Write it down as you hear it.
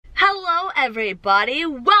everybody,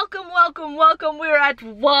 welcome. We're at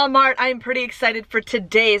Walmart. I'm pretty excited for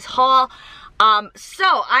today's haul.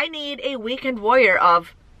 So I need a weekend warrior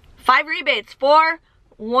of 5 rebates for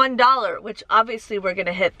 $1, which obviously we're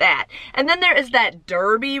gonna hit that. And then there is that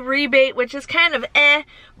Derby rebate, which is kind of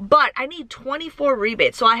but I need 24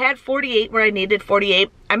 rebates. So I had 48 where I needed 48.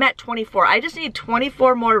 I'm at 24. I just need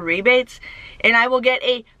 24 more rebates and I will get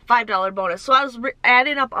a $5 bonus. So I was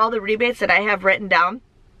adding up all the rebates that I have written down.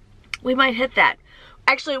 We might hit that.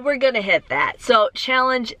 Actually, we're gonna hit that. So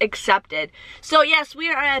challenge accepted. So yes, we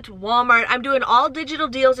are at Walmart. I'm doing all digital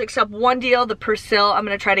deals except one deal, the Persil. I'm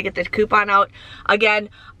gonna try to get the coupon out again.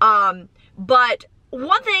 But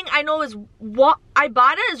one thing I know is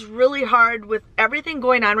Ibotta is really hard with everything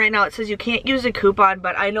going on right now. It says you can't use a coupon,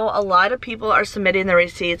 but I know a lot of people are submitting their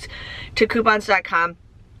receipts to coupons.com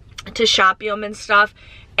to Shopium and stuff.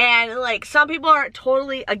 And like some people are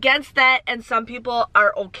totally against that and some people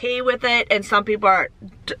are okay with it and some people are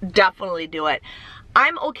definitely do it.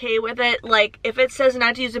 I'm okay with it. Like if it says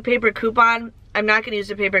not to use a paper coupon, I'm not going to use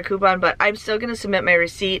a paper coupon, but I'm still going to submit my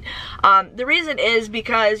receipt. The reason is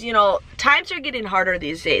because, you know, times are getting harder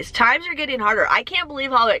these days. Times are getting harder. I can't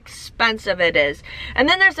believe how expensive it is. And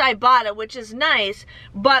then there's Ibotta, which is nice,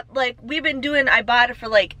 but like we've been doing Ibotta for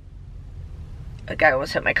like, a guy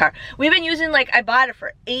almost hit my car. We've been using like Ibotta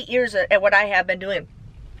for 8 years at what I have been doing.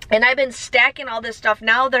 And I've been stacking all this stuff.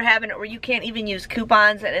 Now they're having it where you can't even use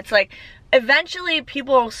coupons. And it's like, eventually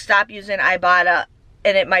people will stop using Ibotta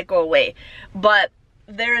and it might go away. But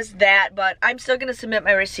there's that. But I'm still going to submit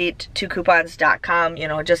my receipt to coupons.com, you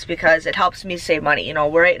know, just because it helps me save money. You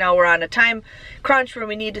know, right now we're on a time crunch where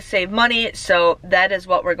we need to save money. So that is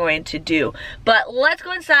what we're going to do. But let's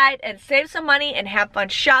go inside and save some money and have fun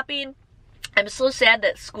shopping. I'm so sad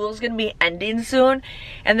that school's gonna be ending soon,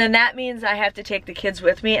 and then that means I have to take the kids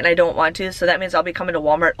with me and I don't want to, so that means I'll be coming to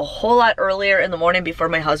Walmart a whole lot earlier in the morning before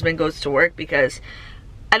my husband goes to work because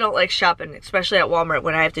I don't like shopping, especially at Walmart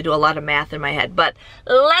when I have to do a lot of math in my head. But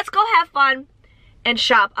let's go have fun and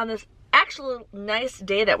shop on this actual nice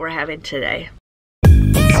day that we're having today.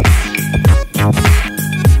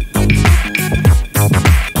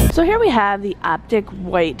 So here we have the Optic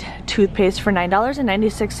White toothpaste for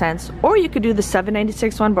 $9.96, or you could do the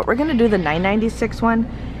 $7.96 one, but we're gonna do the $9.96 one.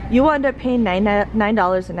 You will end up paying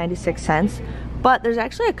 $9.96, but there's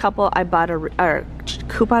actually a couple Ibotta or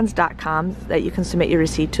coupons.com that you can submit your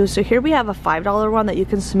receipt to. So here we have a $5 one that you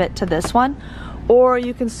can submit to this one, or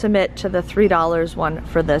you can submit to the $3 one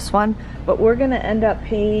for this one. But we're gonna end up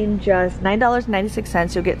paying just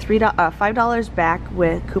 $9.96. You'll get $5 back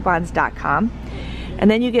with coupons.com. And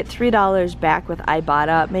then you get $3 back with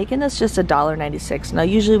Ibotta, making this just $1.96. Now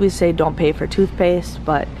usually we say don't pay for toothpaste,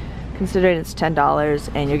 but considering it's $10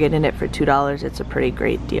 and you're getting it for $2, it's a pretty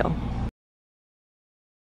great deal.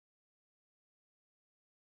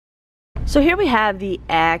 So here we have the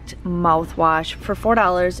Act mouthwash for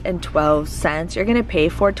 $4.12. You're gonna pay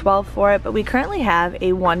 $4.12 for it, but we currently have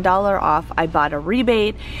a $1 off Ibotta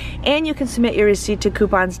rebate, and you can submit your receipt to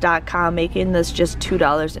coupons.com, making this just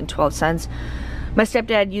 $2.12. My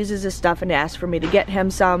stepdad uses this stuff and asked for me to get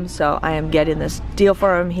him some, so I am getting this deal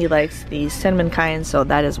for him. He likes the cinnamon kind, so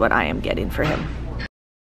that is what I am getting for him.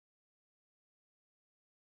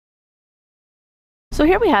 So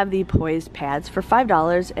here we have the Poise pads for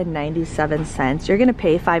 $5.97. You're gonna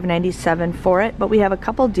pay $5.97 for it, but we have a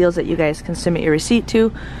couple deals that you guys can submit your receipt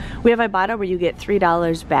to. We have Ibotta where you get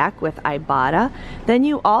 $3 back with Ibotta. Then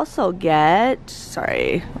you also get,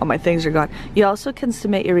 sorry, all my things are gone. You also can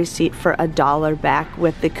submit your receipt for $1 back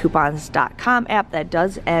with the coupons.com app that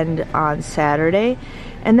does end on Saturday.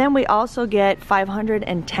 And then we also get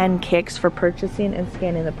 510 kicks for purchasing and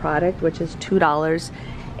scanning the product, which is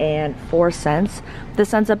 $2.04.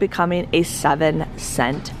 This ends up becoming a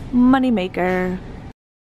 7-cent moneymaker.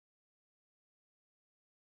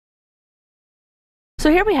 So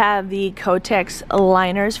here we have the Kotex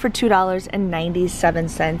liners for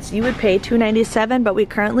 $2.97. You would pay $2.97, but we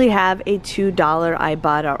currently have a $2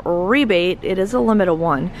 Ibotta rebate. It is a limit of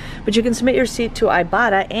 1, but you can submit your receipt to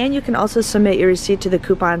Ibotta, and you can also submit your receipt to the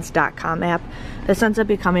coupons.com app. This ends up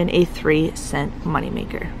becoming a 3-cent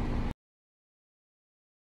moneymaker.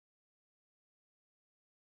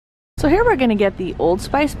 So here we're gonna get the Old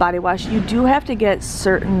Spice body wash. You do have to get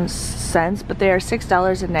certain scents, but they are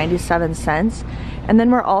 $6.97. And then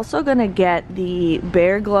we're also gonna get the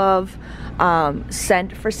Bear Glove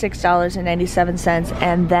scent for $6.97.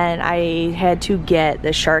 And then I had to get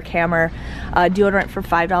the Shark Hammer deodorant for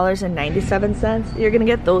 $5.97. You're gonna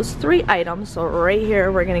get those 3 items. So right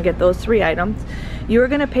here, we're gonna get those 3 items. You're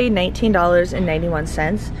gonna pay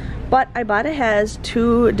 $19.91. But Ibotta has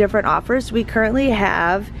 2 different offers. We currently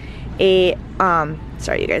have a,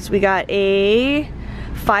 sorry you guys, we got a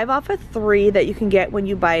 5 off of 3 that you can get when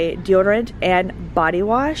you buy deodorant and body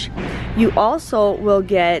wash. You also will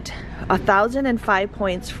get 1,005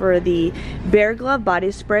 points for the Bear Glove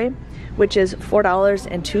body spray, which is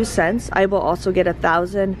 $4.02. I will also get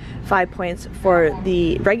 1,005 points for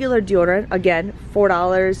the regular deodorant, again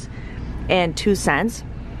 $4.02.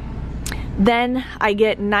 Then I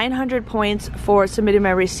get 900 points for submitting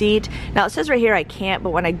my receipt. Now it says right here I can't, but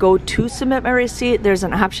when I go to submit my receipt, there's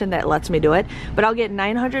an option that lets me do it. But I'll get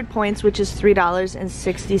 900 points, which is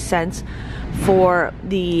 $3.60 for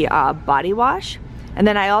the body wash. And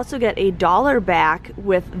then I also get $1 back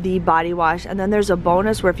with the body wash. And then there's a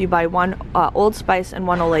bonus where if you buy one Old Spice and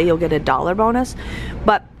one Olay, you'll get $1 bonus.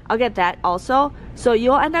 But I'll get that also. So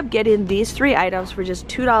you'll end up getting these 3 items for just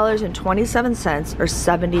 $2.27 or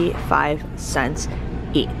 75 cents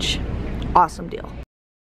each. Awesome deal.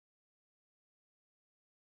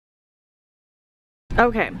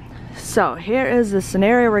 Okay, so here is the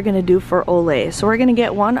scenario we're gonna do for Olay. So we're gonna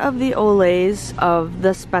get one of the Olays of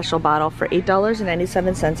the special bottle for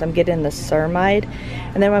 $8.97. I'm getting the Ceramide,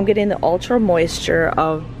 and then I'm getting the Ultra Moisture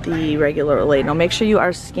of the regular Olay. Now make sure you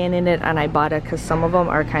are scanning it on Ibotta because some of them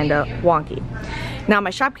are kind of wonky. Now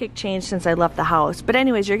my Shopkick changed since I left the house, but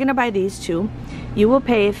anyways, you're gonna buy these 2. You will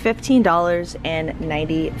pay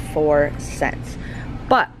 $15.94.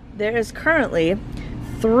 But there is currently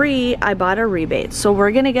 3 Ibotta rebates. So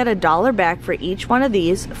we're gonna get $1 back for each one of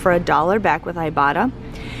these for $1 back with Ibotta.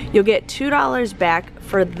 You'll get $2 back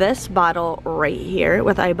for this bottle right here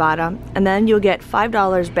with Ibotta, and then you'll get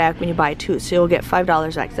 $5 back when you buy 2. So you'll get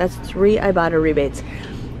 $5 back. That's 3 Ibotta rebates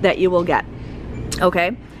that you will get.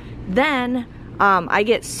 Okay, then I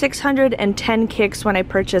get 610 kicks when I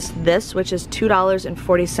purchased this, which is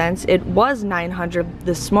 $2.40. It was 900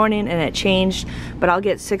 this morning and it changed, but I'll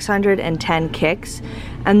get 610 kicks.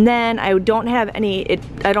 And then I don't have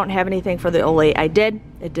anything for the Olay. I did,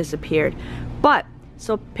 it disappeared. But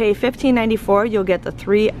so pay $15.94, you'll get the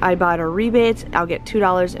 3 Ibotta rebates. I'll get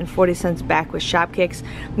 $2.40 back with Shopkicks,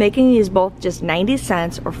 making these both just 90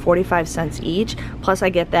 cents or 45 cents each. Plus I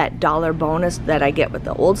get that $1 bonus that I get with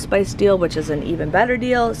the Old Spice deal, which is an even better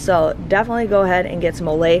deal. So definitely go ahead and get some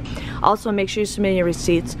Olay. Also make sure you submit your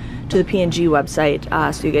receipts to the P&G website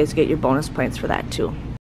so you guys get your bonus points for that too.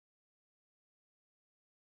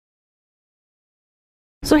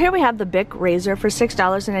 So here we have the Bic razor for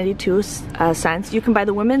 $6.92. You can buy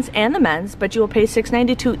the women's and the men's, but you will pay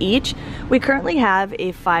 $6.92 each. We currently have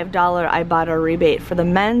a $5 Ibotta rebate for the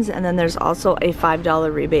men's, and then there's also a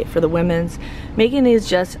 $5 rebate for the women's, making these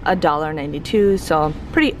just $1.92. So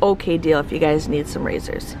pretty okay deal if you guys need some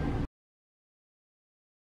razors.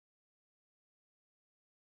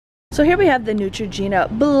 So here we have the Neutrogena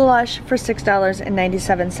blush for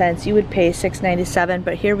 $6.97. You would pay $6.97,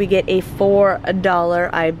 but here we get a $4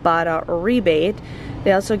 Ibotta rebate.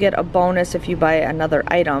 They also get a bonus if you buy another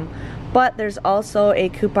item. But there's also a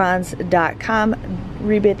coupons.com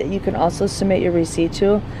rebate that you can also submit your receipt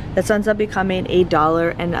to. That ends up becoming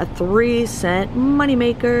 $1.03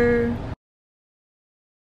 moneymaker.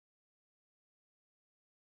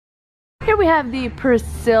 Here we have the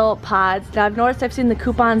Persil pods. Now I've noticed I've seen the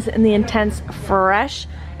coupons in the Intense Fresh,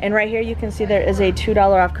 and right here you can see there is a $2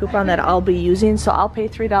 off coupon that I'll be using, so I'll pay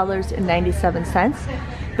 $3.97.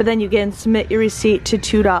 But then you can submit your receipt to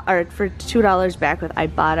for $2 back with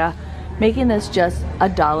Ibotta, making this just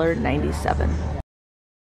 $1.97.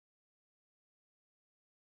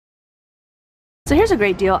 So here's a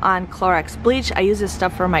great deal on Clorox bleach. I use this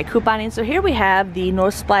stuff for my couponing. So here we have the No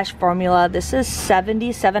Splash formula. This is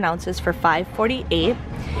 77 ounces for $5.48.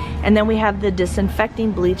 And then we have the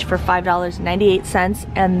disinfecting bleach for $5.98,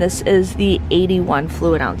 and this is the 81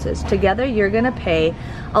 fluid ounces. Together you're gonna pay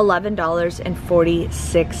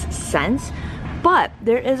 $11.46. But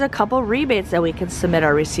there is a couple rebates that we can submit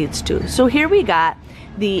our receipts to. So here we got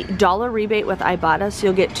the $1 rebate with Ibotta, so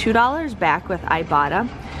you'll get $2 back with Ibotta.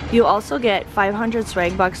 You also get 500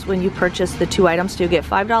 swag bucks when you purchase the 2 items, so you get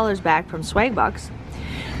 $5 back from swag bucks.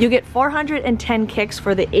 You get 410 kicks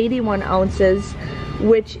for the 81 ounces,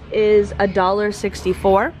 which is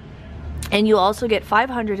 $1.64. And you also get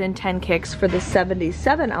 510 kicks for the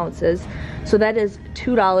 77 ounces, so that is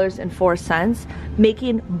 $2.04,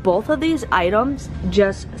 making both of these items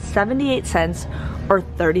just 78 cents or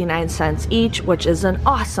 39 cents each, which is an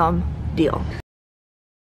awesome deal.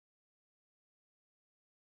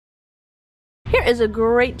 Here is a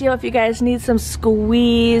great deal if you guys need some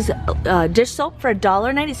squeeze dish soap for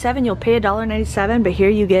 $1.97. You'll pay $1.97, but here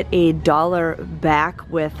you get $1 back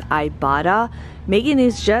with Ibotta, making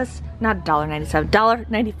these just not $1.97,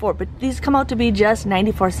 $1.94, but these come out to be just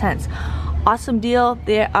 94 cents. Awesome deal.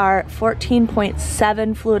 They are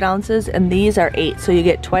 14.7 fluid ounces and these are 8, so you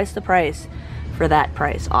get twice the price for that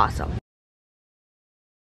price. Awesome.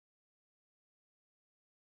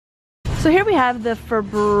 So here we have the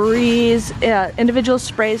Febreze individual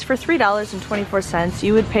sprays for $3.24.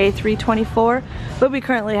 You would pay $3.24, but we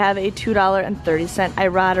currently have a $2.30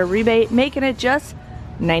 Ibotta rebate, making it just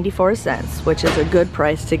 94 cents, which is a good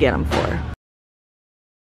price to get them for.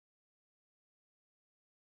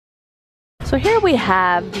 So here we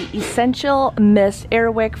have the Essential Mist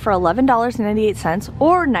Airwick for $11.98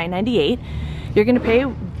 or $9.98. You're gonna pay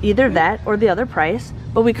either that or the other price,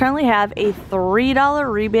 but we currently have a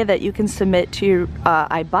 $3 rebate that you can submit to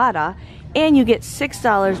Ibotta, and you get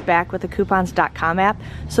 $6 back with the coupons.com app.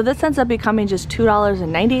 So this ends up becoming just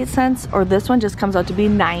 $2.98, or this one just comes out to be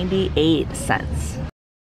 98 cents.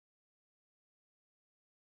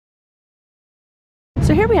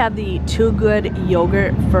 So here we have the Too Good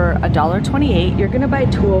yogurt for $1.28. You're gonna buy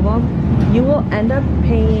 2 of them. You will end up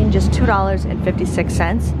paying just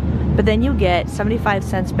 $2.56, but then you get 75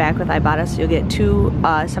 cents back with Ibotta. So you'll get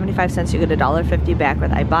 75 cents, you get $1.50 back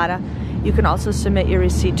with Ibotta. You can also submit your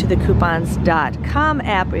receipt to the coupons.com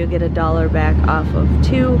app where you'll get $1 back off of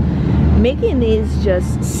 2, making these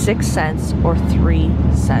just 6 cents or 3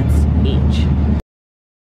 cents each.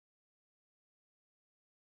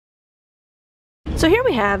 So here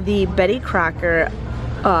we have the Betty Crocker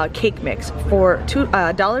cake mix for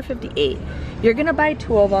 $1.58. You're gonna buy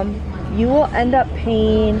 2 of them. You will end up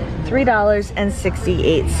paying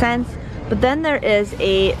 $3.68, but then there is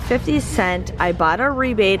a 50-cent Ibotta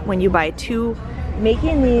rebate when you buy 2,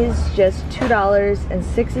 making these just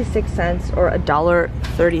 $2.66 or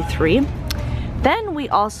 $1.33. Then we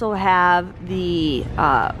also have the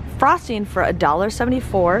frosting for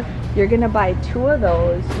 $1.74. You're gonna buy 2 of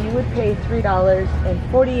those. You would pay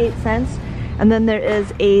 $3.48. And then there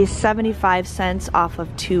is a 75 cents off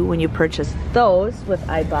of 2 when you purchase those with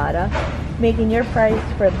Ibotta, making your price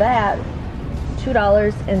for that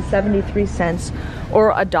 $2.73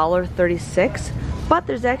 or $1.36. But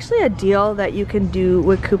there's actually a deal that you can do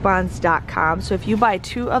with coupons.com. So if you buy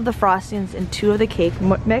 2 of the frostings and 2 of the cake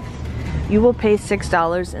mix, you will pay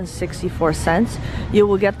 $6.64. You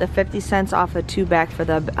will get the 50 cents off of 2 back for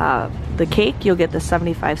the cake. You'll get the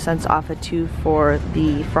 75 cents off of 2 for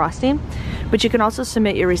the frosting. But you can also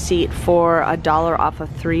submit your receipt for $1 off of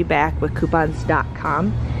 3 back with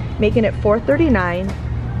coupons.com, making it $4.39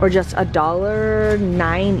 or just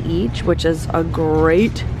 $1.09 each, which is a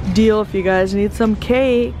great deal if you guys need some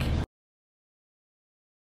cake.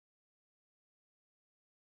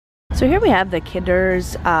 So here we have the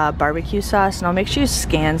Kinder's barbecue sauce. Now make sure you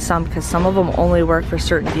scan some because some of them only work for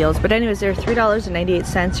certain deals. But anyways, they're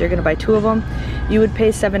 $3.98. You're gonna buy 2 of them. You would pay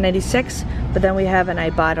 $7.96, but then we have an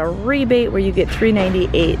Ibotta rebate where you get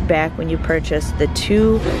 $3.98 back when you purchase the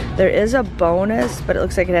 2. There is a bonus, but it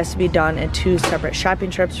looks like it has to be done in 2 separate shopping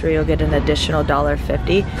trips where you'll get an additional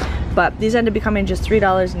 $1.50. But these end up becoming just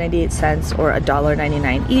 $3.98 or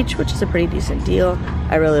 $1.99 each, which is a pretty decent deal.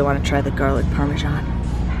 I really want to try the garlic parmesan.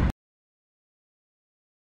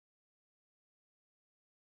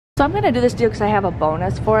 So I'm gonna do this deal because I have a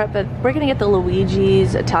bonus for it, but we're gonna get the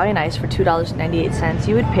Luigi's Italian Ice for $2.98.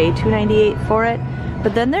 You would pay $2.98 for it,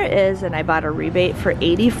 but then there is an Ibotta rebate for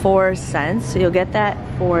 84 cents. So you'll get that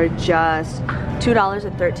for just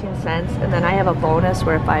 $2.13. And then I have a bonus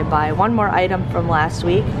where if I buy 1 more item from last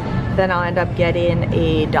week, then I'll end up getting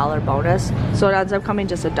a $1 bonus. So it ends up coming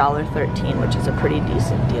just $1.13, which is a pretty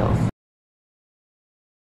decent deal.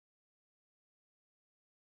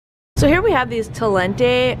 So here we have these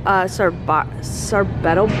Talente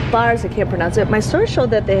sorbetto bars. I can't pronounce it. My store showed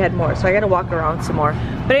that they had more, so I gotta walk around some more.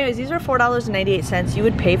 But anyways, these are $4.98. You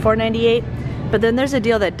would pay $4.98. But then there's a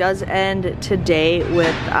deal that does end today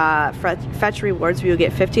with Fetch Rewards, where you'll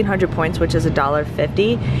get 1,500 points, which is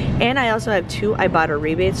 $1.50. And I also have 2 Ibotta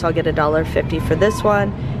rebates, so I'll get $1.50 for this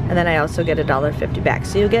one, and then I also get $1.50 back.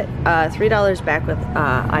 So you'll get $3 back with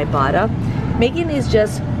Ibotta, making these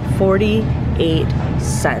just 48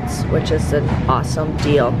 cents, which is an awesome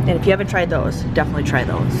deal. And if you haven't tried those, definitely try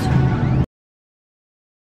those.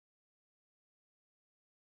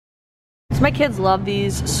 So my kids love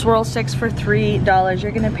these swirl sticks for $3.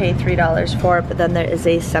 You're gonna pay $3 for it, but then there is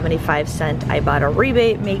a 75-cent Ibotta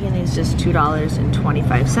rebate, making these just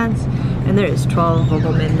 $2.25. And there is 12 of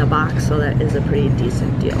them in the box, so that is a pretty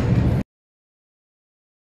decent deal.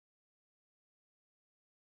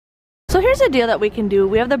 So here's here's a deal that we can do.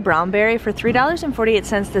 We have the brown berry for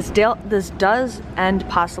 $3.48. This does end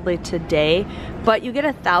possibly today, but you get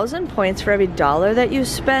 1,000 points for every $1 that you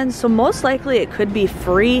spend. So most likely it could be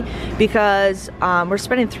free because we're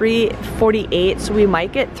spending $3.48, so we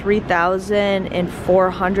might get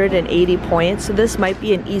 3,480 points. So this might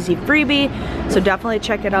be an easy freebie. So definitely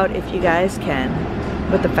check it out if you guys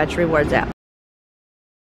can with the Fetch Rewards app.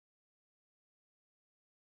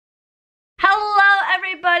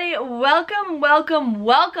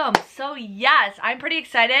 Welcome. So yes, I'm pretty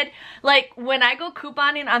excited. Like when I go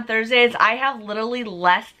couponing on Thursdays, I have literally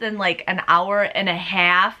less than like an hour and a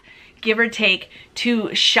half, give or take,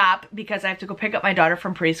 to shop because I have to go pick up my daughter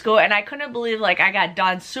from preschool. And I couldn't believe like I got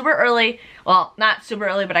done super early. Well, not super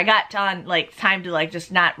early, but I got done like time to like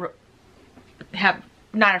just not have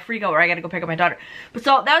a freak out where I gotta go pick up my daughter. But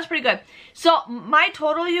so that was pretty good. So my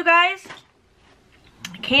total, you guys,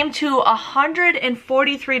 came to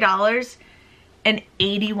 $143.81.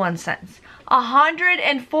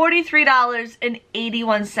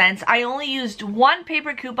 $143.81. I only used one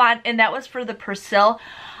paper coupon, and that was for the Persil.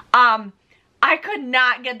 I could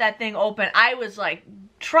not get that thing open. I was like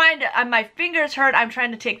trying to, my fingers hurt. I'm trying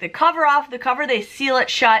to take the cover off. The cover, they seal it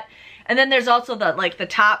shut. And then there's also the the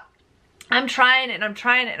top. I'm trying it. I'm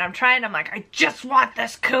like, I just want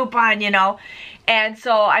this coupon, you know? And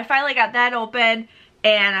so I finally got that open.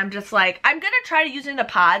 And I'm just like, I'm going to try using the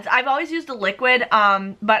pods. I've always used the liquid, but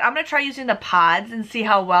I'm going to try using the pods and see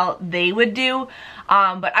how well they would do.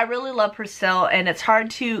 But I really love Persil, and it's hard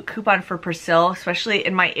to coupon for Persil, especially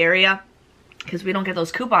in my area, because we don't get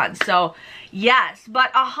those coupons. So, yes,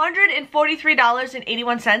 but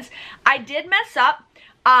 $143.81. I did mess up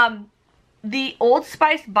the Old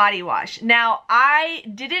Spice body wash. Now, I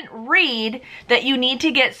didn't read that you need to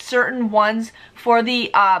get certain ones for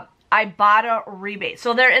the Ibotta rebate.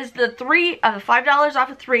 So there is the $5 off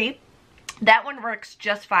of 3. That one works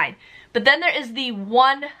just fine. But then there is the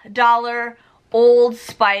 $1 Old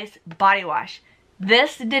Spice body wash.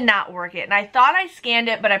 This did not work it. And I thought I scanned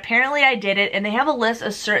it, but apparently I did it. And they have a list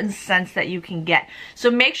of certain scents that you can get. So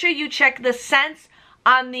make sure you check the scents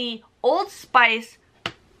on the Old Spice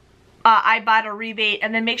Ibotta rebate,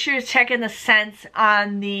 and then make sure you're checking the scents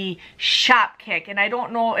on the Shop Kick. And I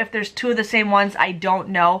don't know if there's 2 of the same ones. I don't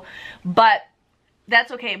know, but that's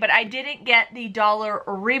okay. But I didn't get the $1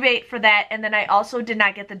 rebate for that, and then I also did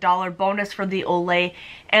not get the $1 bonus for the Olay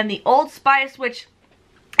and the Old Spice, which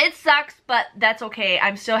it sucks, but that's okay.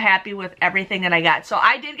 I'm still happy with everything that I got. So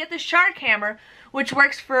I did get the Shark Hammer, which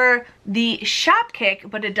works for the Shop Kick,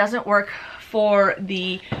 but it doesn't work for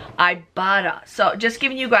the Ibotta. So just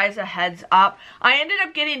giving you guys a heads up. I ended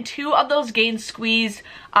up getting 2 of those Gain Squeeze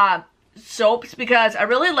soaps because I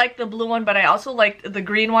really liked the blue one, but I also liked the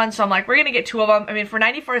green one. So I'm like, we're going to get 2 of them. I mean, for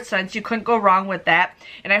 94 cents, you couldn't go wrong with that.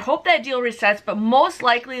 And I hope that deal resets, but most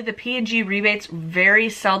likely the P&G rebates very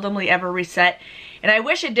seldomly ever reset. And I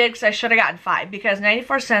wish it did, because I should have gotten 5, because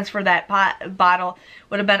 94 cents for that bottle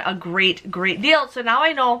would have been a great deal. So now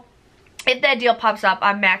I know if that deal pops up,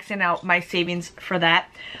 I'm maxing out my savings for that.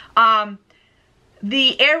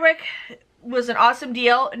 The Airwick was an awesome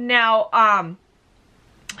deal. Now,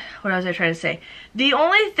 what was I trying to say? The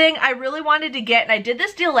only thing I really wanted to get, and I did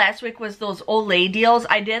this deal last week, was those Olay deals.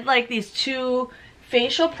 I did like these 2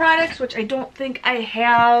 facial products, which I don't think I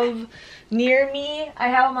have near me. I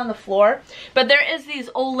have them on the floor. But there is these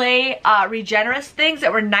Olay Regenerous things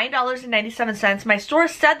that were $9.97. My store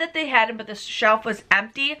said that they had them, but the shelf was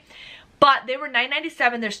empty. But they were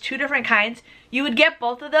 $9.97. There's 2 different kinds. You would get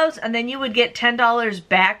both of those, and then you would get $10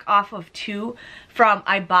 back off of 2 from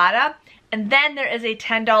Ibotta. And then there is a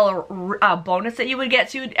 $10 bonus that you would get.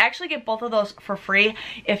 So you would actually get both of those for free.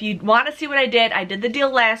 If you want to see what I did the deal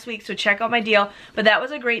last week, so check out my deal. But that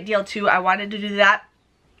was a great deal too. I wanted to do that,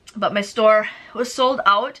 but my store was sold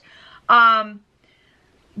out.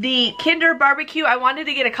 The Kinder Barbecue, I wanted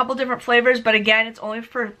to get a couple different flavors, but again, it's only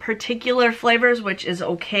for particular flavors, which is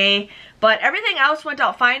okay. But everything else went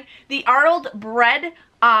out fine. The Arnold bread,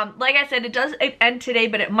 like I said, it does end today,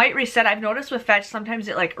 but it might reset. I've noticed with Fetch, sometimes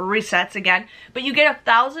it like resets again. But you get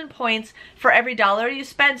 1,000 points for every $1 you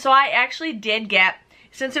spend. So I actually did get,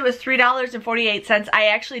 since it was $3.48, I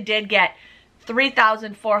actually did get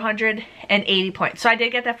 3,480 points. So I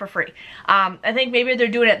did get that for free. I think maybe they're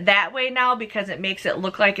doing it that way now because it makes it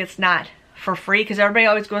look like it's not for free, because everybody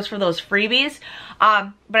always goes for those freebies.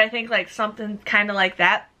 But I think like something kind of like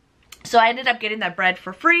that. So I ended up getting that bread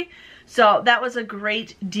for free. So that was a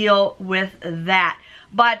great deal with that.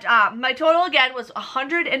 But my total again was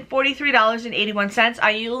 $143.81.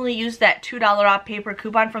 I only used that $2 off paper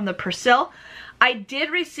coupon from the Persil. I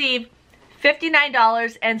did receive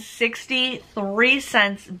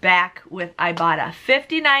 $59.63 back with Ibotta.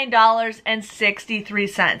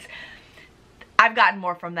 $59.63. I've gotten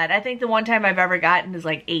more from that. I think the one time I've ever gotten is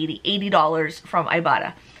like $80 from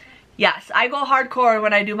Ibotta. Yes, I go hardcore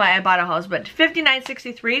when I do my Ibotta hauls, but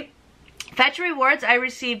 $59.63. Fetch rewards, I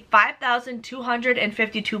received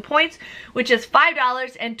 5,252 points, which is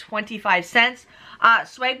 $5.25.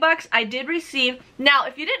 Swagbucks, I did receive. Now,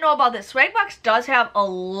 if you didn't know about this, Swagbucks does have a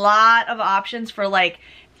lot of options for like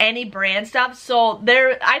any brand stuff. So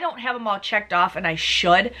I don't have them all checked off, and I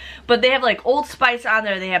should, but they have like Old Spice on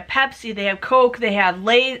there, they have Pepsi, they have Coke, they have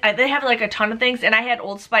Lay's, they have like a ton of things, and I had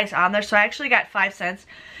Old Spice on there, so I actually got 5 cents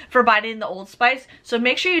for buying the Old Spice. So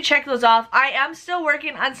make sure you check those off. I am still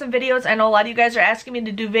working on some videos. I know a lot of you guys are asking me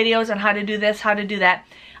to do videos on how to do this, how to do that.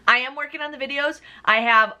 I am working on the videos. I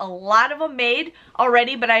have a lot of them made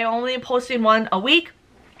already, but I only am posting one a week.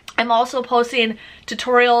 I'm also posting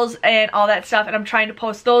tutorials and all that stuff, and I'm trying to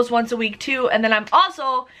post those once a week too. And then I'm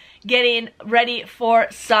also getting ready for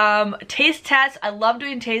some taste tests. I love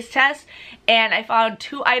doing taste tests, and I found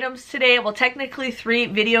 2 items today. Well, technically 3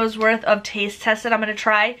 videos worth of taste tests that I'm going to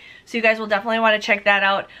try. So you guys will definitely want to check that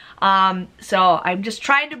out. So I'm just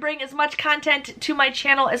trying to bring as much content to my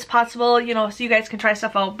channel as possible, you know, so you guys can try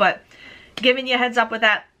stuff out, but giving you a heads up with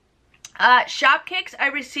that. Shop kicks, I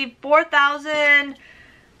received 4,000...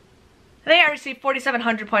 I think I received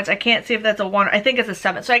 4,700 points. I can't see if that's a 1. I think it's a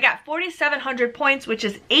 7. So I got 4,700 points, which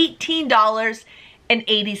is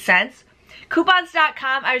 $18.80.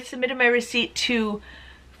 Coupons.com, I submitted my receipt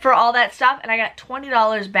for all that stuff, and I got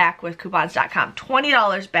 $20 back with Coupons.com.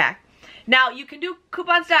 $20 back. Now, you can do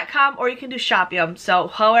Coupons.com or you can do Shopium. So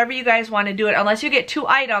however you guys want to do it, unless you get 2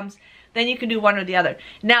 items, then you can do one or the other.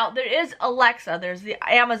 Now, there is Alexa. There's the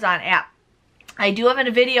Amazon app. I do have a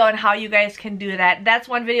video on how you guys can do that. That's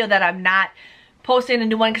one video that I'm not posting a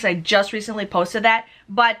new one because I just recently posted that.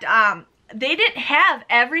 But they didn't have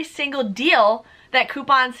every single deal that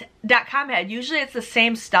Coupons.com had. Usually it's the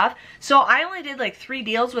same stuff. So I only did like 3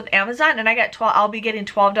 deals with Amazon, and I got I'll be getting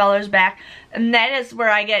 $12 back. And that is where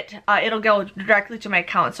I get, it'll go directly to my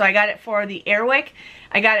account. So I got it for the Airwick.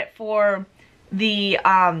 I got it for the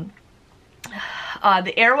Airwick,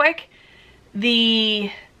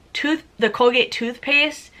 the Colgate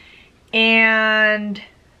toothpaste, and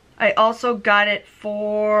I also got it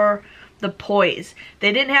for the Poise.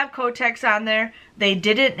 They didn't have Kotex on there. They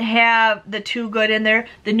didn't have the Too Good in there.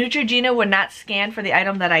 The Neutrogena would not scan for the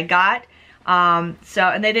item that I got. And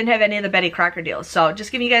they didn't have any of the Betty Crocker deals. So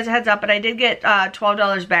just giving you guys a heads up, but I did get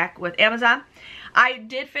 $12 back with Amazon. I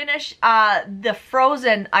did finish the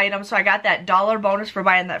Frozen item, so I got that $1 bonus for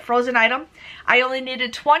buying that Frozen item. I only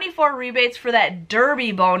needed 24 rebates for that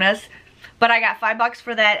Derby bonus, but I got $5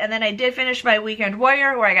 for that. And then I did finish my Weekend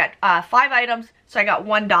Warrior, where I got 5 items, so I got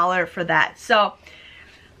 $1 for that. So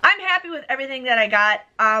I'm happy with everything that I got.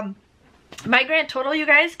 My grand total, you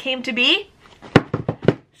guys, came to be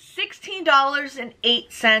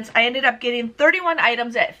 $16.08. I ended up getting 31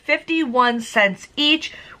 items at 51 cents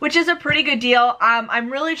each, which is a pretty good deal.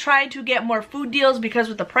 I'm really trying to get more food deals because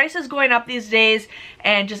with the prices going up these days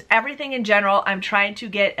and just everything in general, I'm trying to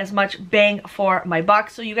get as much bang for my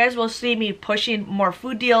buck. So you guys will see me pushing more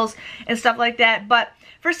food deals and stuff like that. But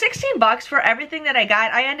for 16 bucks for everything that I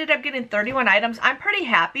got, I ended up getting 31 items. I'm pretty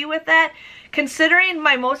happy with that, considering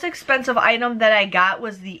my most expensive item that I got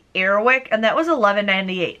was the Airwick, and that was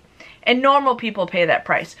 $11.98. And normal people pay that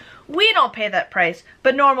price. We don't pay that price,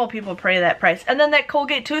 but normal people pay that price. And then that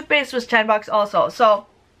Colgate toothpaste was 10 bucks also. So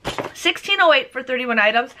 $16.08 for 31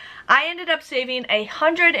 items. I ended up saving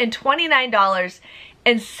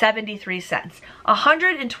 $129.73.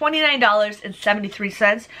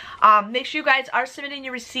 $129.73. Make sure you guys are submitting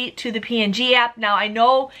your receipt to the P&G app. Now, I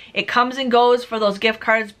know it comes and goes for those gift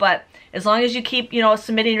cards, but as long as you keep, you know,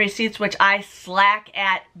 submitting receipts, which I slack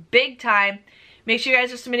at big time, make sure you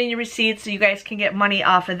guys are submitting your receipts so you guys can get money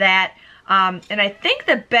off of that. And I think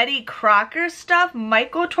the Betty Crocker stuff might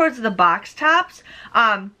go towards the box tops.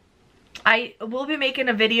 I will be making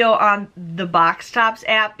a video on the box tops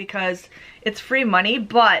app because it's free money,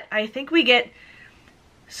 but I think we get,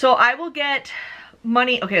 so I will get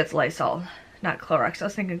money. Okay, it's Lysol, not Clorox. I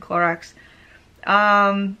was thinking Clorox.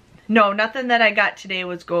 No, nothing that I got today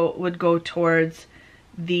would go towards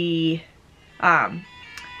the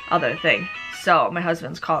other thing. So my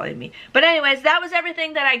husband's calling me. But anyways, that was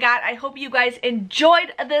everything that I got. I hope you guys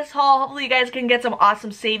enjoyed this haul. Hopefully you guys can get some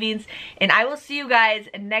awesome savings. And I will see you guys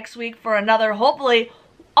next week for another, hopefully,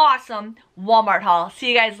 awesome Walmart haul.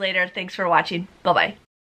 See you guys later. Thanks for watching. Bye-bye.